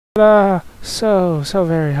So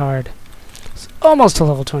very hard. It's almost to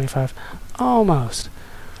level 25. Almost.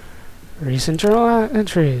 Recent journal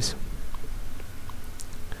entries.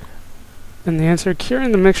 And the answer,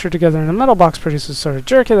 curing the mixture together in a metal box produces a sort of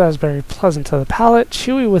jerky that is very pleasant to the palate,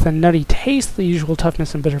 chewy with a nutty taste. The usual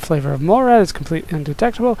toughness and bitter flavor of Molerat is completely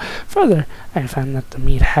undetectable. Further, I found that the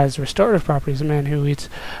meat has restorative properties. A man who eats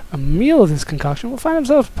a meal of this concoction will find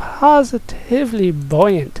himself positively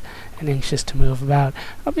buoyant and anxious to move about.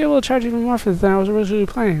 I'll be able to charge even more for this than I was originally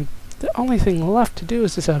planning. The only thing left to do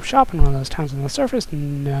is to set up shop in one of those towns on the surface.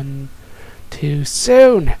 None too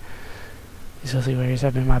soon. These filthy warriors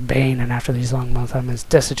have been my bane, and after these long months I'm as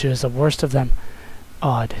destitute as the worst of them.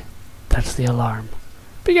 Odd. That's the alarm.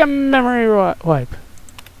 Begin memory wipe.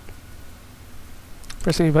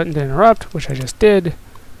 Press any button to interrupt, which I just did.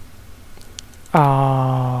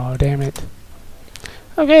 Oh, damn it.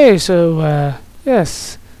 Okay, so,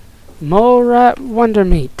 yes. Molerat Wonder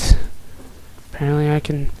Meat. Apparently I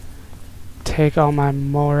can take all my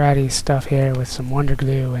Molerat-y stuff here with some Wonder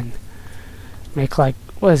Glue and make like,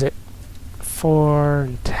 what is it? 4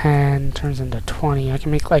 and 10 turns into 20. I can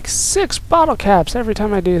make like 6 bottle caps every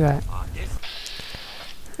time I do that.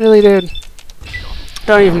 Really, dude?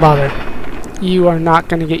 Don't even bother. You are not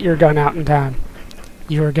going to get your gun out in time.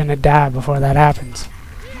 You are going to die before that happens.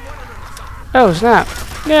 Oh, snap.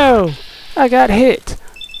 No! I got hit.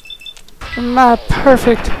 My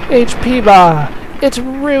perfect HP bar. It's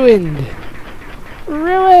ruined.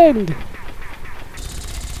 Ruined!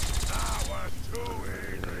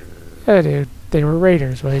 Oh, dude, they were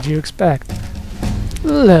raiders. What did you expect?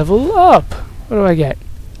 Level up! What do I get?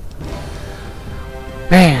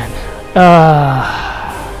 Man.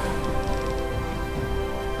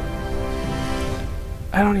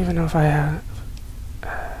 I don't even know if I have...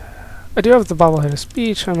 I do have the bobblehead of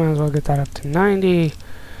speech. I might as well get that up to 90.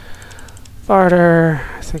 Barter.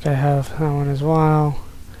 I think I have that one as well.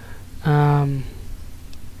 Energy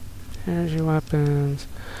weapons.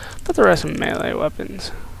 But the rest of melee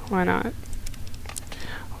weapons. Why not?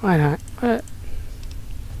 Why not? What?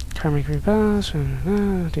 Karmic repass.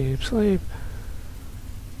 Deep sleep.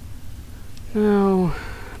 No.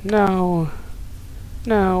 No.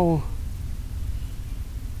 No.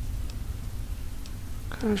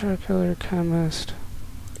 Contract killer chemist.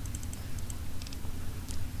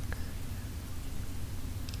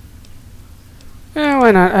 Yeah,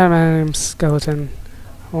 why not? Adamantium skeleton.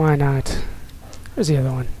 Why not? Where's the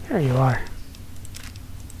other one? Here you are.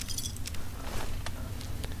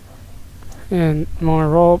 And more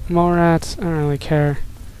rats. I don't really care.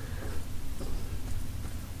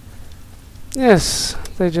 Yes,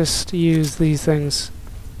 they just use these things.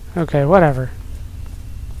 Okay, whatever.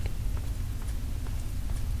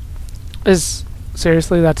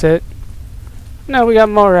 Seriously, that's it? No, we got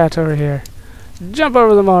more rats over here. Jump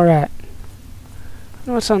over the mole rat.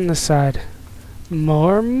 What's on this side?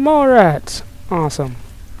 More rats. Awesome.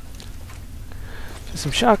 Just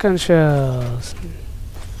some shotgun shells.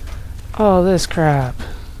 All this crap.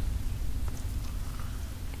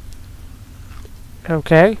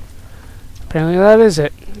 Okay. Apparently that is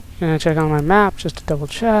it. Gonna check on my map just to double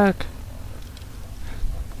check.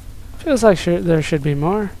 Feels like there should be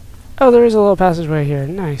more. Oh, there is a little passageway here.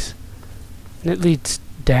 Nice. And it leads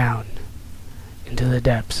down into the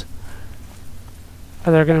depths.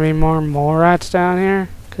 Are there gonna be more rats down here?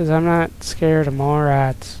 Because I'm not scared of more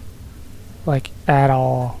rats. Like, at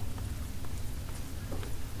all.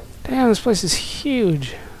 Damn, this place is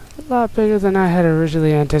huge. A lot bigger than I had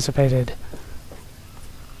originally anticipated.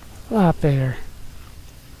 A lot bigger.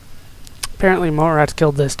 Apparently Molerat's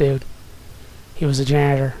killed this dude. He was a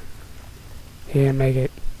janitor. He didn't make it.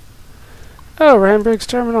 Oh, Randbriggs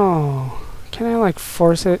Terminal. Can I, like,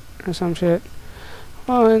 force it or some shit?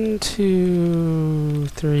 1, 2,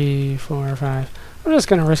 3, 4, 5. I'm just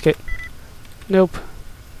gonna risk it. Nope.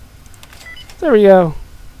 There we go.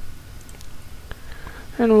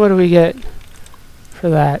 And what do we get for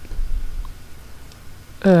that?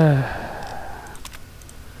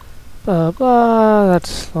 Blah blah.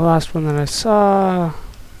 That's the last one that I saw.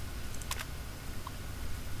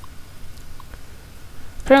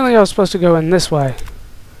 Apparently I was supposed to go in this way.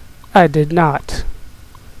 I did not.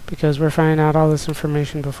 Because we're finding out all this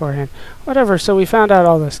information beforehand. Whatever, so we found out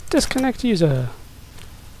all this. Disconnect user.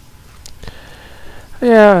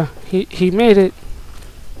 Yeah, he made it.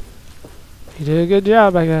 He did a good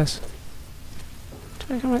job, I guess.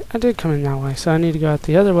 I did come in that way, so I need to go out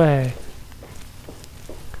the other way.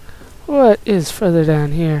 What is further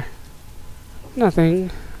down here?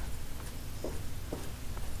 Nothing.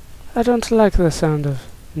 I don't like the sound of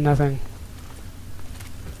nothing.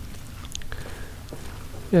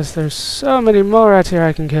 Yes, there's so many Molerats here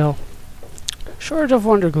I can kill. Shortage of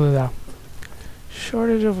Wonder Glue, though.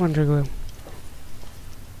 Shortage of Wonder Glue.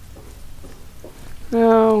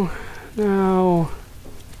 No. No.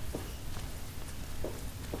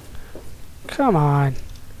 Come on.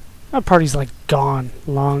 My party's like gone.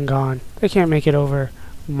 Long gone. They can't make it over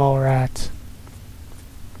Molerats.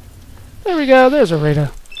 There we go. There's a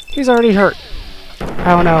Rita. He's already hurt.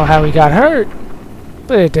 I don't know how he got hurt,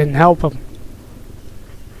 but it didn't help him.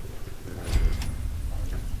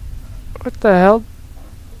 What the hell?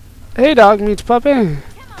 Hey, dog meets puppy.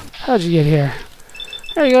 How'd you get here?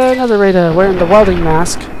 There you go, another Rita wearing the welding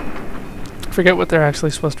mask. I forget what they're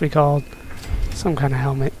actually supposed to be called. Some kind of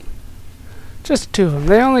helmet. Just two of them.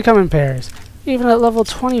 They only come in pairs. Even at level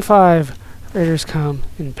 25, Raiders come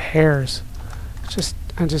in pairs. I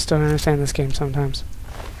just don't understand this game sometimes.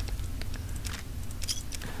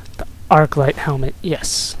 The arc light helmet.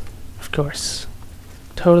 Yes, of course.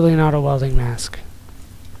 Totally not a welding mask.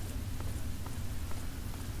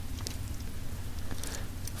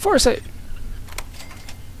 Force it!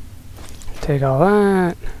 Take all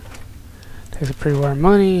that. Take the pre-war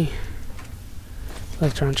money.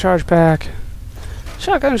 Electron charge pack.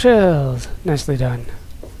 Shotgun shells! Nicely done.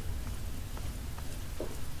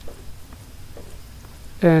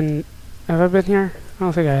 And have I been here? I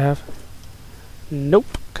don't think I have.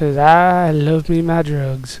 Nope, because I love me my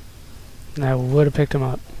drugs. And I would have picked them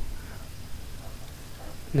up.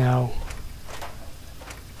 No.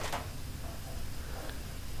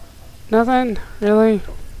 Nothing? Really?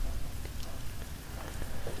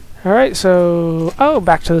 Alright, so... Oh,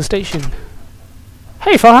 back to the station.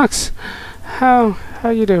 Hey, Fox! How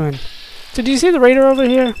you doing? Did you see the Raider over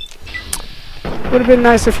here? Would have been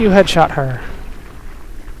nice if you headshot her.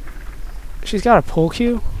 She's got a pool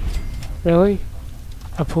cue? Really?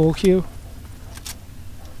 A pool cue?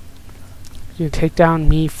 You take down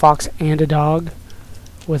me, Fox, and a dog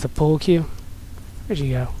with a pool cue? Where'd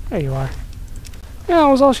you go? There you are. Yeah,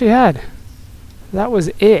 that was all she had. That was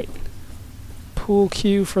it. Pool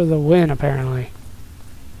cue for the win, apparently.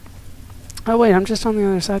 Oh wait, I'm just on the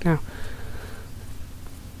other side now.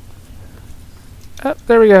 Oh,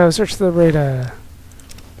 there we go. Search the radar.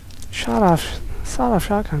 Sawed-off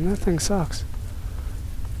shotgun. That thing sucks.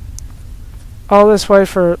 All this way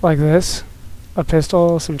for like this. A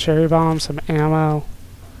pistol, some cherry bombs, some ammo.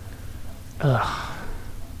 Ugh.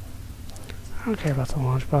 I don't care about the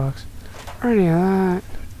launch box or any of that.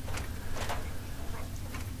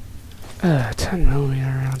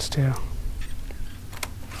 10mm rounds too.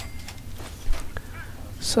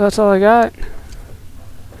 So that's all I got.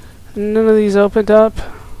 None of these opened up.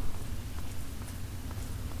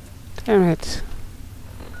 Damn it.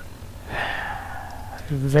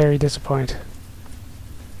 Very disappointed.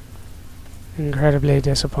 Incredibly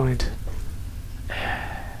disappointed.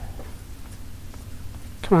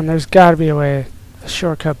 Come on, there's gotta be a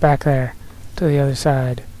shortcut back there to the other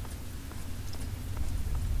side.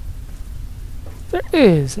 There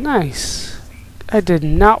is. Nice. I did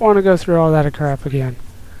not want to go through all that crap again.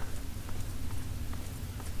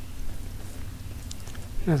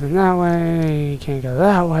 Nothing that way. Can't go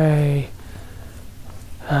that way.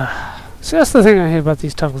 See, that's the thing I hate about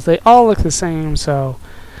these tunnels. They all look the same, so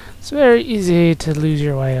it's very easy to lose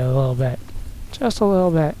your way a little bit. Just a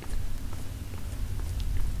little bit.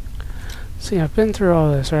 See, I've been through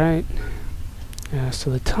all this, right? Yes,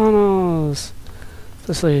 to the tunnels.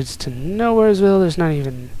 This leads to Nowheresville. There's not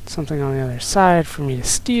even something on the other side for me to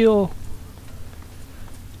steal.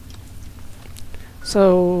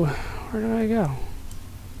 So, where do I go?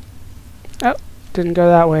 Oh, didn't go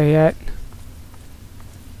that way yet.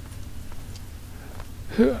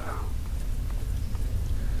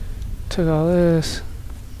 Took all this.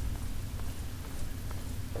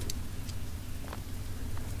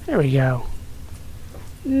 There we go.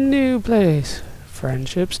 New place.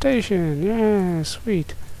 Friendship Station. Yeah,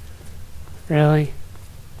 sweet. Really?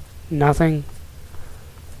 Nothing?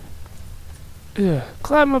 Ugh.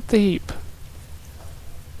 Climb up the heap.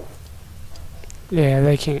 Yeah,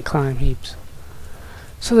 they can't climb heaps.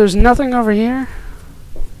 So there's nothing over here?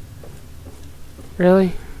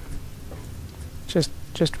 Really?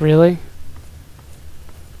 Just really?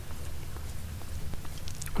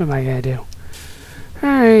 What am I gonna do?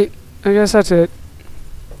 Alright, I guess that's it.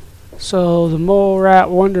 So the Molerat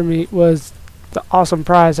Wonder Meat was the awesome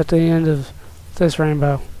prize at the end of this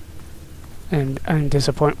rainbow. And I'm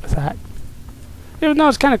disappointed with that. Even though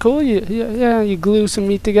it's kind of cool, you glue some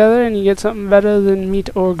meat together and you get something better than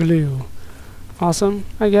meat or glue. Awesome,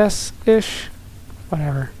 I guess, ish.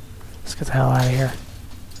 Whatever. Let's get the hell out of here.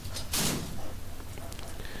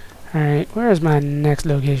 Alright, where is my next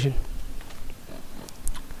location?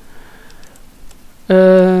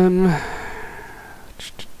 Yeah,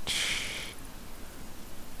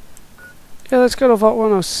 let's go to Vault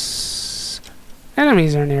 106.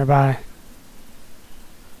 Enemies are nearby.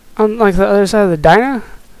 On like the other side of the Dyna?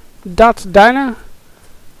 Dot's Dyna?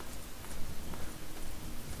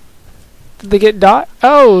 Did they get Dot?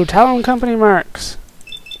 Oh, Talon Company marks.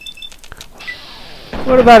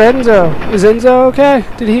 What about Enzo? Is Enzo okay?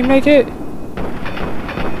 Did he make it?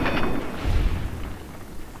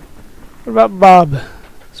 What about Bob?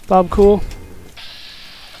 Is Bob cool?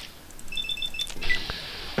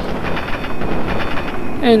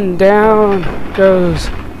 And down goes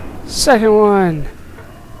second one.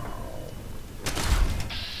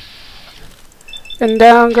 And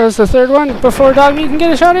down goes the third one before Dog Meat can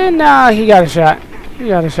get a shot in. Nah, he got a shot. He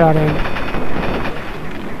got a shot in.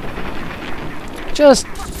 Just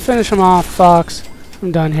finish him off, Fox.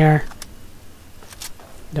 I'm done here.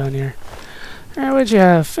 Done here. Alright, what'd you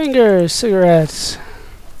have? Fingers, cigarettes.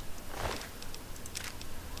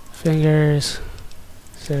 Fingers,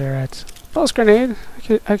 cigarettes. Pulse grenade.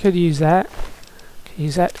 I could use that.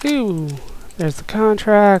 Use that. Ooh, there's the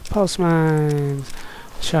contract. Pulse mines.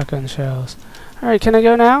 Shotgun shells. Alright, can I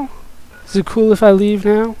go now? Is it cool if I leave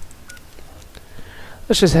now?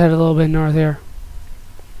 Let's just head a little bit north here.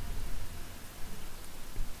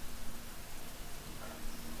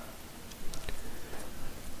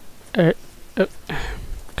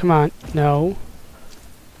 Come on. No.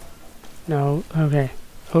 No. Okay.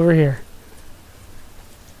 Over here.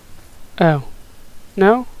 Oh.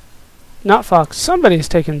 No? Not Fox. Somebody's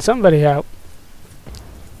taking somebody out.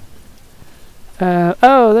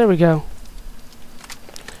 Oh, there we go.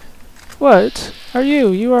 What are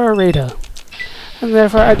you? You are a raider. And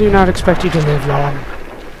therefore I do not expect you to live long.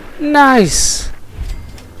 Nice!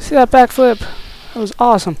 See that backflip? That was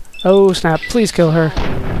awesome. Oh snap. Please kill her.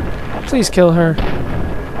 Please kill her.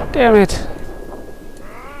 Damn it.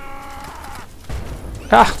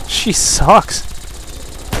 Ah, she sucks.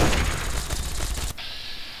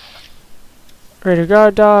 Raider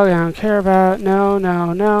guard dog, I don't care about. No,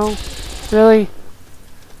 no, no. Really?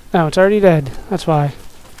 No, it's already dead. That's why.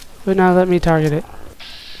 But now let me target it.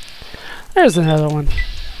 There's another one.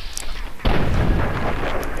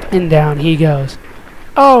 And down he goes.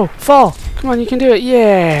 Oh, fall! Come on, you can do it.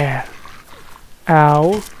 Yeah!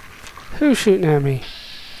 Ow. Who's shooting at me?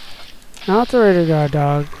 Not the Raider guard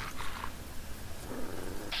dog.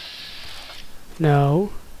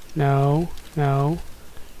 No. No. No.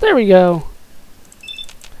 There we go.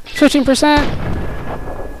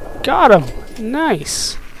 15%! Got him!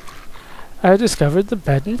 Nice! I discovered the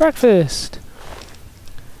bed and breakfast.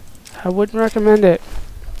 I wouldn't recommend it.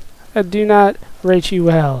 I do not rate you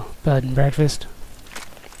well, bed and breakfast.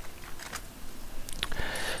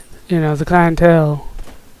 You know, the clientele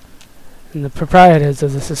and the proprietors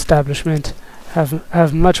of this establishment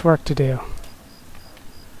have much work to do.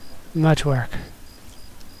 Much work.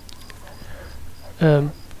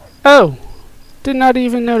 Oh! Did not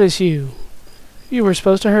even notice you. You were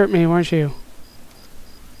supposed to hurt me, weren't you?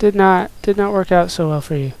 Did not work out so well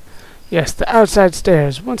for you. Yes, the outside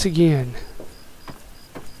stairs, once again.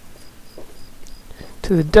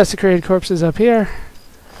 To the desecrated corpses up here.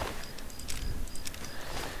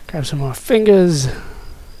 Grab some more fingers.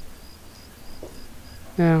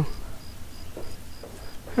 Now.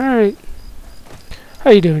 Alright. How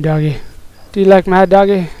you doing, doggy? Do you like my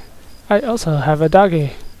doggy? I also have a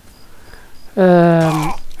doggy.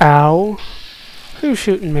 Ow. Who's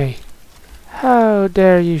shooting me? How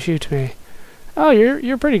dare you shoot me? Oh,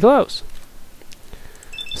 you're pretty close.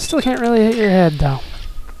 Still can't really hit your head, though.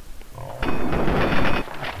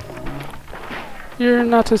 You're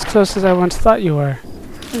not as close as I once thought you were.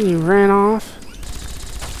 And you ran off.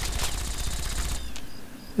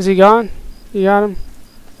 Is he gone? You got him?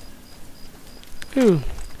 Ooh.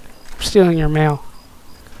 I'm stealing your mail.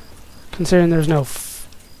 Considering there's no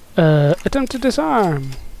attempt to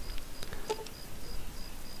disarm.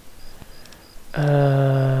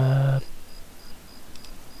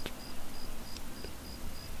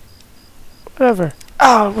 Whatever.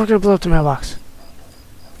 Oh, we're gonna blow up the mailbox.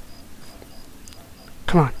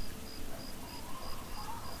 Come on.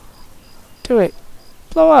 Do it.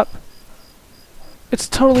 Blow up. It's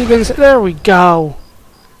totally been... There we go.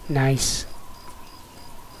 Nice.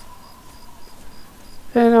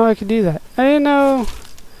 I didn't know I could do that. I didn't know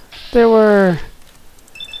there were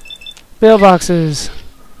mailboxes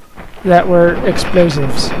that were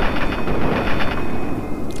explosives.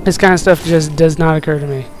 This kind of stuff just does not occur to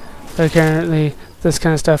me. But apparently, this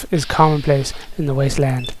kind of stuff is commonplace in the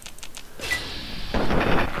wasteland.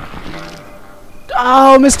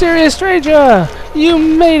 Oh, mysterious stranger! You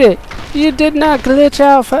made it! You did not glitch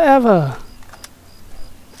out forever!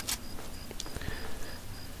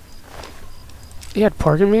 He had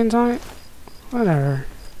pork and beans on it? Whatever.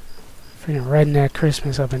 Freaking redneck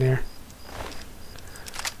Christmas up in here.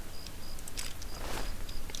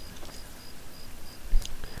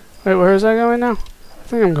 Wait, where is I going now? I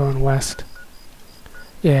think I'm going west.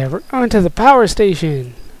 Yeah, we're going to the power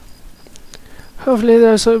station. Hopefully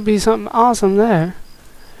there'll be something awesome there.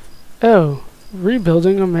 Oh,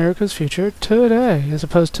 rebuilding America's future today. As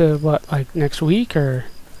opposed to, what, like next week? Or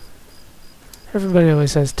everybody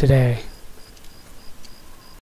always says today.